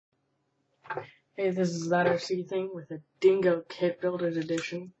Hey, this is that RC thing with a Dingo kit builder's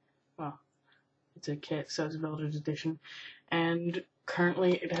edition. Well, it's a kit, so it's builder's edition. And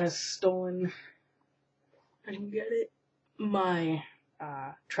currently it has stolen, I didn't get it, my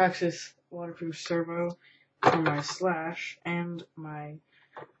Traxxas waterproof servo for my Slash and my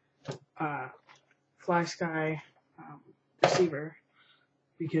Fly Sky receiver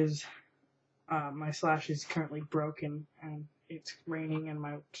because my Slash is currently broken and it's raining and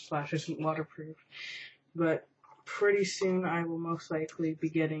my Slash isn't waterproof. But pretty soon I will most likely be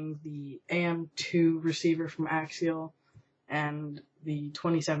getting the AM2 receiver from Axial and the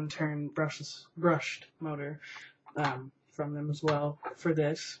 27 turn brushed motor from them as well for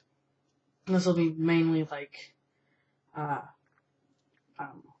this. And this will be mainly like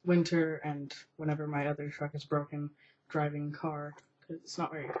winter and whenever my other truck is broken, driving car, because it's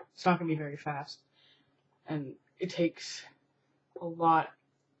not gonna be very fast, and it takes a lot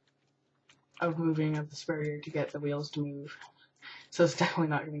of moving of the spare gear to get the wheels to move, so it's definitely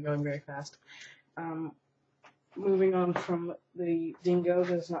not gonna be going very fast. Moving on from the Dingo,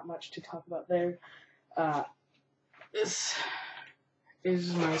 there's not much to talk about there. This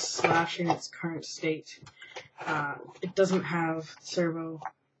is my Slash in its current state. It doesn't have servo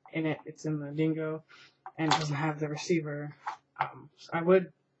in it, it's in the Dingo, and it doesn't have the receiver. I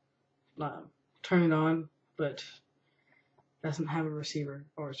would turn it on, but it doesn't have a receiver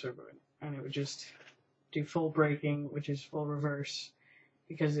or a servo in it, and it would just do full braking, which is full reverse,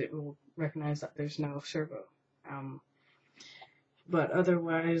 because it will recognize that there's no servo. But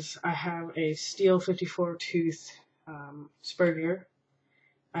otherwise, I have a steel 54 tooth spur gear.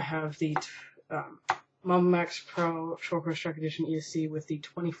 I have the Mama Max Pro Short Course Truck Edition ESC with the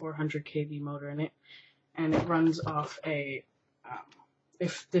 2400 kV motor in it, and it runs off a,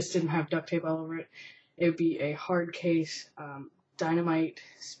 if this didn't have duct tape all over it, it would be a hard case Dynamite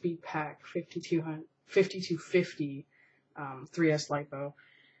Speed Pack 5250 3S LiPo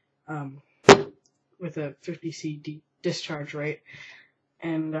with a 50C discharge rate,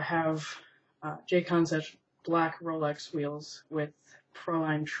 and I have J-Concept black Rolex wheels with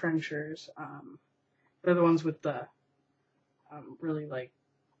Proline trenchers. They're the ones with the really, like,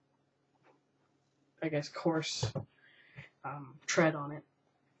 I guess, coarse tread on it.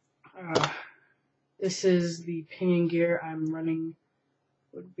 This is the pinion gear I'm running.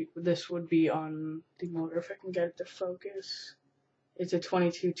 This would be on the motor if I can get it to focus. It's a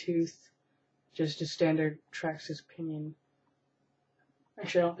 22 tooth, just a standard Traxxas pinion.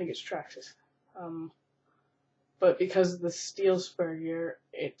 Actually, I don't think it's Traxxas. But because of the steel spur gear,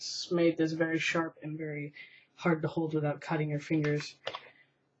 it's made this very sharp and very hard to hold without cutting your fingers.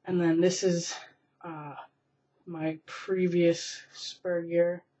 And then this is my previous spur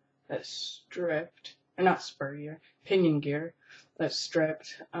gear that's stripped, or not spur gear, pinion gear that's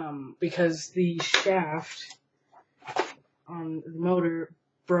stripped, because the shaft on the motor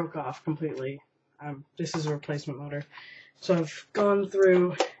broke off completely. This is a replacement motor. So I've gone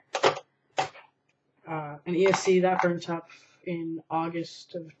through an ESC that burnt up in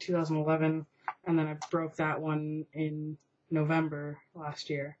August of 2011, and then I broke that one in November last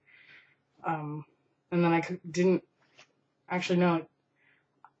year. And then I didn't actually know.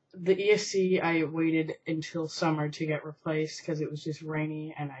 The ESC I waited until summer to get replaced because it was just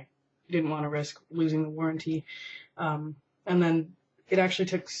rainy and I didn't want to risk losing the warranty. And then it actually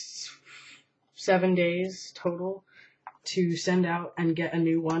took 7 days total to send out and get a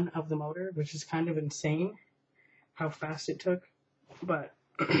new one of the motor, which is kind of insane how fast it took. But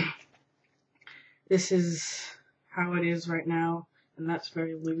this is how it is right now, and that's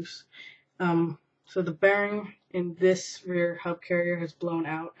very loose. So the bearing in this rear hub carrier has blown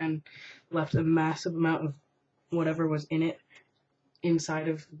out and left a massive amount of whatever was in it inside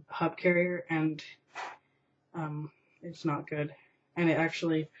of the hub carrier, and it's not good. And it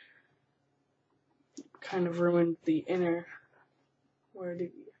actually kind of ruined the inner, where the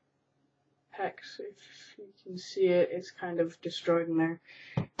hex, if you can see it, it's kind of destroyed in there.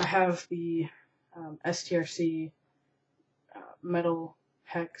 I have the STRC metal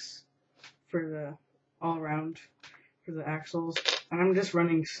hex for the all-around for the axles, and I'm just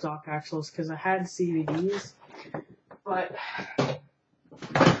running stock axles because I had CVDs, but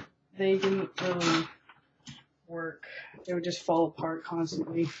they didn't really work. They would just fall apart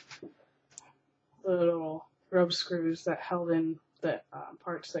constantly. The little rub screws that held in the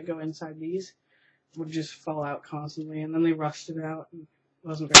parts that go inside these would just fall out constantly, and then they rusted out and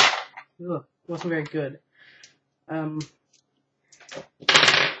wasn't very good.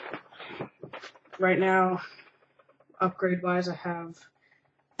 Right now, upgrade wise, I have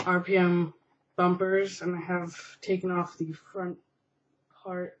RPM bumpers, and I have taken off the front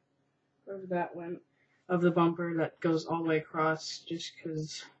part wherever that went, of the bumper that goes all the way across, just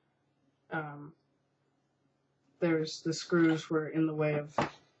because the screws were in the way of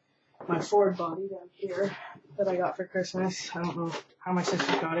my Ford body down here that I got for Christmas. I don't know how my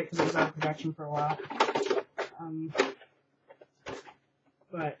sister got it because it was out of production for a while.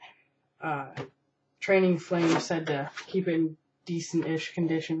 But Training Flame said to keep it in decent-ish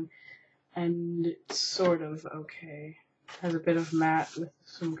condition, and it's sort of okay. Has a bit of matte with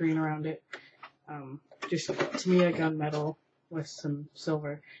some green around it. Just Tamiya gunmetal with some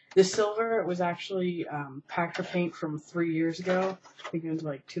silver. This silver was actually packed for paint from 3 years ago. I think it was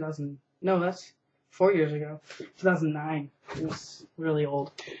like 2000. No, that's 4 years ago. 2009. It was really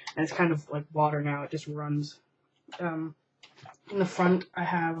old, and it's kind of like water now. It just runs. In the front, I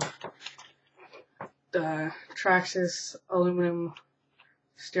have the Traxxas aluminum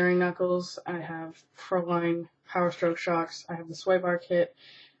steering knuckles. I have Proline Power Stroke shocks. I have the sway bar kit.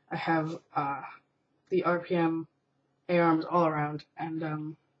 I have the RPM A-arms all around.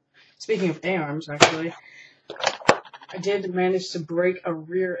 And speaking of A-arms, actually, I did manage to break a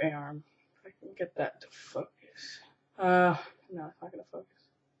rear A-arm. If I can get that to focus. No, it's not going to focus.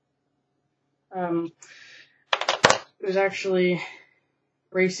 It was actually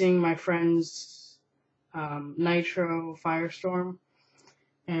racing my friend's Nitro Firestorm,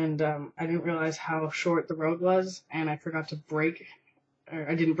 and I didn't realize how short the road was, and I forgot to brake, or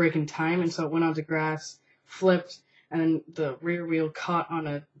I didn't brake in time, and so it went onto grass, flipped, and then the rear wheel caught on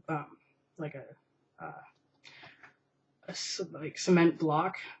a cement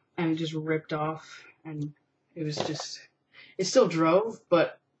block, and it just ripped off, and it still drove,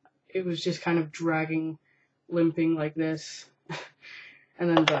 but it was just kind of dragging, limping like this, and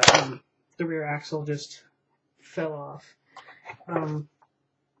then the rear axle just fell off.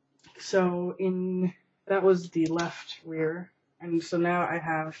 So that was the left rear, and so now I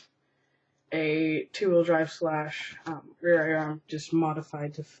have a 2-wheel drive / rear arm just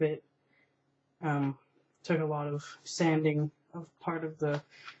modified to fit. Took a lot of sanding of part of the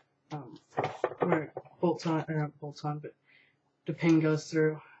where it bolts on, or not bolts on, but the pin goes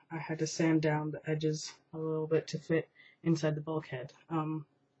through. I had to sand down the edges a little bit to fit inside the bulkhead.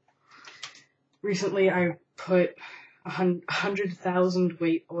 Recently I put 100,000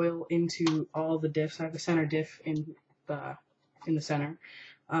 weight oil into all the diffs. I have a center diff in the center,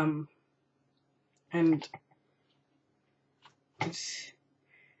 and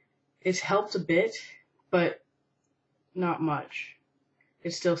it's helped a bit, but not much.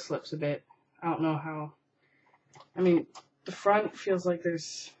 It still slips a bit. I don't know how. I mean, the front feels like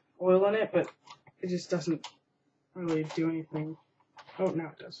there's oil in it, but it just doesn't really do anything. Oh, now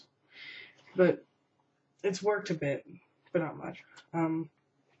it does. But it's worked a bit, but not much.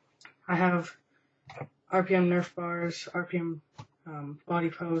 I have RPM Nerf bars, RPM body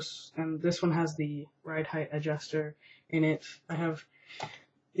posts, and this one has the ride height adjuster in it. I have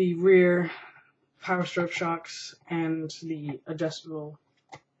the rear Power Stroke shocks and the adjustable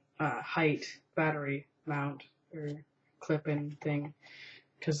height battery mount or clip-in thing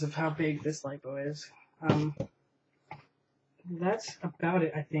because of how big this lipo is. That's about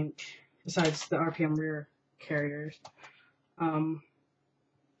it, I think, besides the RPM rear carriers. I'm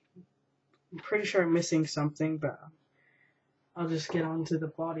pretty sure I'm missing something, but I'll just get on to the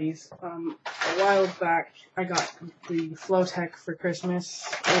bodies. A while back, I got the Flowtech for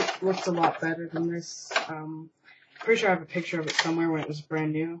Christmas. It looks a lot better than this. Pretty sure I have a picture of it somewhere when it was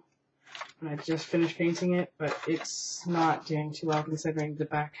brand new, and I just finished painting it, but it's not doing too well considering the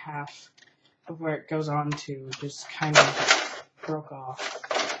back half of where it goes on to just kind of broke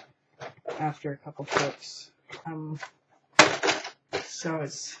off after a couple flips. So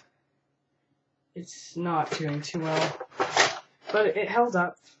it's not doing too well. But it held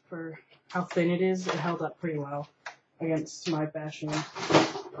up for how thin it is. It held up pretty well against my bashing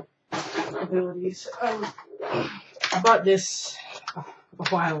abilities. I bought this a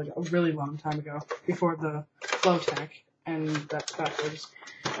while ago, a really long time ago, before the Flowtech, and that's backwards.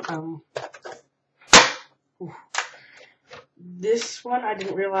 This one, I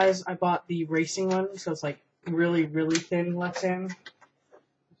didn't realize I bought the racing one, so it's like really, really thin Lexan.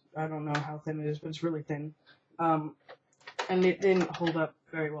 I don't know how thin it is, but it's really thin. And it didn't hold up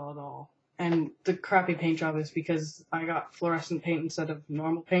very well at all. And the crappy paint job is because I got fluorescent paint instead of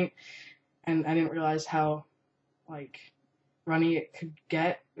normal paint, and I didn't realize how, like, runny it could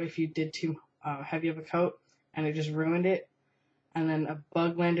get if you did too heavy of a coat, and it just ruined it. And then a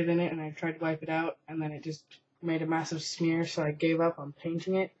bug landed in it, and I tried to wipe it out, and then it just made a massive smear, so I gave up on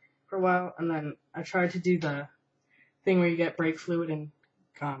painting it for a while, and then I tried to do the thing where you get brake fluid and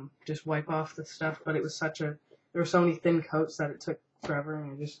just wipe off the stuff, but it was there were so many thin coats that it took forever,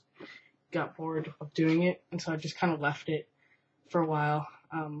 and I just got bored of doing it, and so I just kind of left it for a while.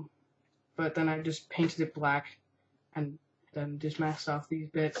 But then I just painted it black, and then just masked off these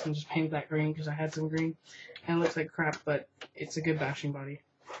bits and just painted that green because I had some green, and it looks like crap, but it's a good bashing body.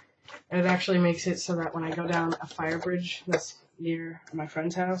 And it actually makes it so that when I go down a fire bridge that's near my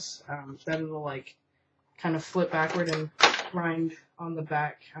friend's house, that it'll like kind of flip backward and grind on the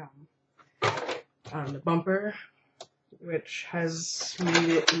back, on the bumper, which has made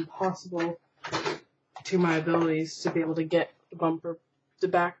it impossible to my abilities to be able to get the bumper, the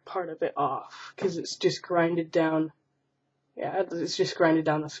back part of it off, because it's just grinded down. Yeah, it's just grinded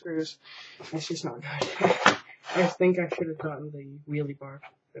down the screws. It's just not good. I think I should have gotten the wheelie bar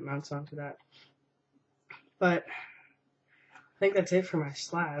that mounts onto that. But I think that's it for my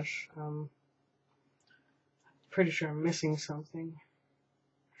slash. Pretty sure I'm missing something.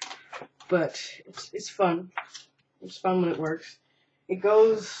 But it's fun. It's fun when it works. It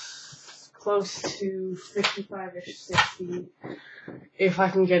goes close to 55-ish, 60 if I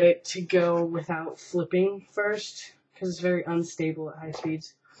can get it to go without flipping first, because it's very unstable at high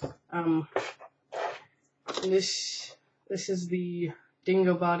speeds. This is the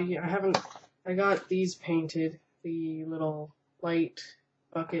Dingo body. I got these painted, the little light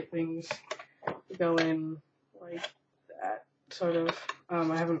bucket things go in like that, sort of.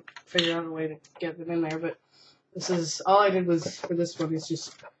 I haven't figured out a way to get them in there, but this is, all I did was, for this one, it's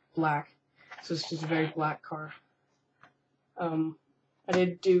just black. So it's just a very black car. I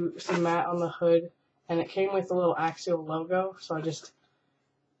did do some matte on the hood, and it came with a little Axial logo, so I just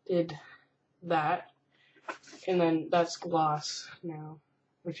did that. And then that's gloss now,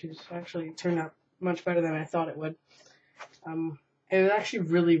 which is actually turned out much better than I thought it would. It was actually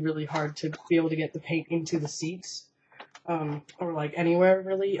really, really hard to be able to get the paint into the seats, or like anywhere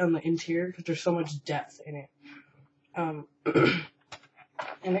really on the interior, because there's so much depth in it.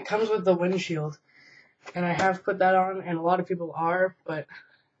 And it comes with the windshield, and I have put that on, and a lot of people are, but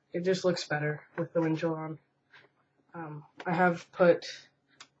it just looks better with the windshield on. I have put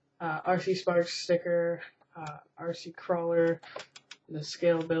RC Sparks sticker, RC Crawler, the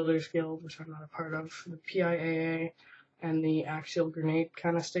Scale Builders Guild, which I'm not a part of, the PIAA, and the Axial Grenade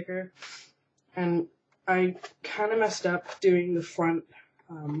kind of sticker. And I kind of messed up doing the front,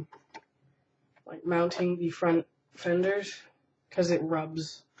 like mounting the front fenders, because it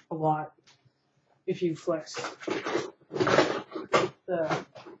rubs a lot if you flex the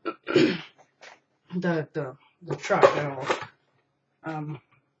truck at all.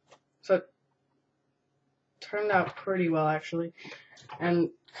 So it turned out pretty well, actually. And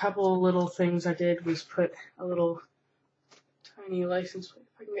a couple of little things I did was put a little tiny license plate,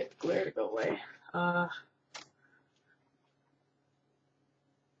 if I can get the glare to go away.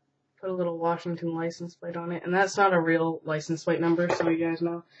 Put a little Washington license plate on it, and that's not a real license plate number, so you guys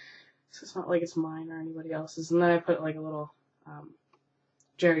know. So it's not like it's mine or anybody else's. And then I put like a little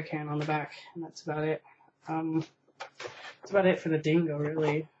jerry can on the back, and that's about it. That's about it for the Dingo,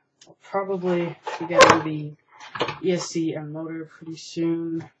 really. I'll probably be getting the ESC and motor pretty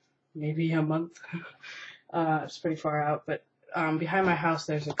soon, maybe a month. It's pretty far out, but behind my house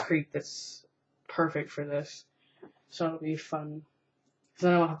there's a creek that's perfect for this, so it'll be fun. Because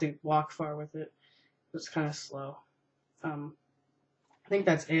then I don't have to walk far with it. It's kind of slow. I think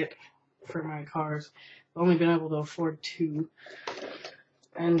that's it for my cars. I've only been able to afford 2.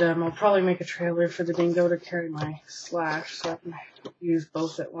 And I'll probably make a trailer for the Dingo to carry my slash, so I can use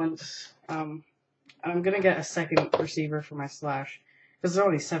both at once. I'm going to get a second receiver for my slash, because they're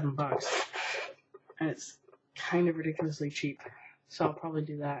only $7, and it's kind of ridiculously cheap. So I'll probably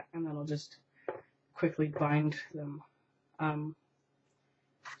do that, and then I'll just quickly bind them.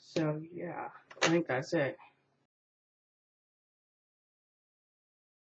 So yeah, I think that's it.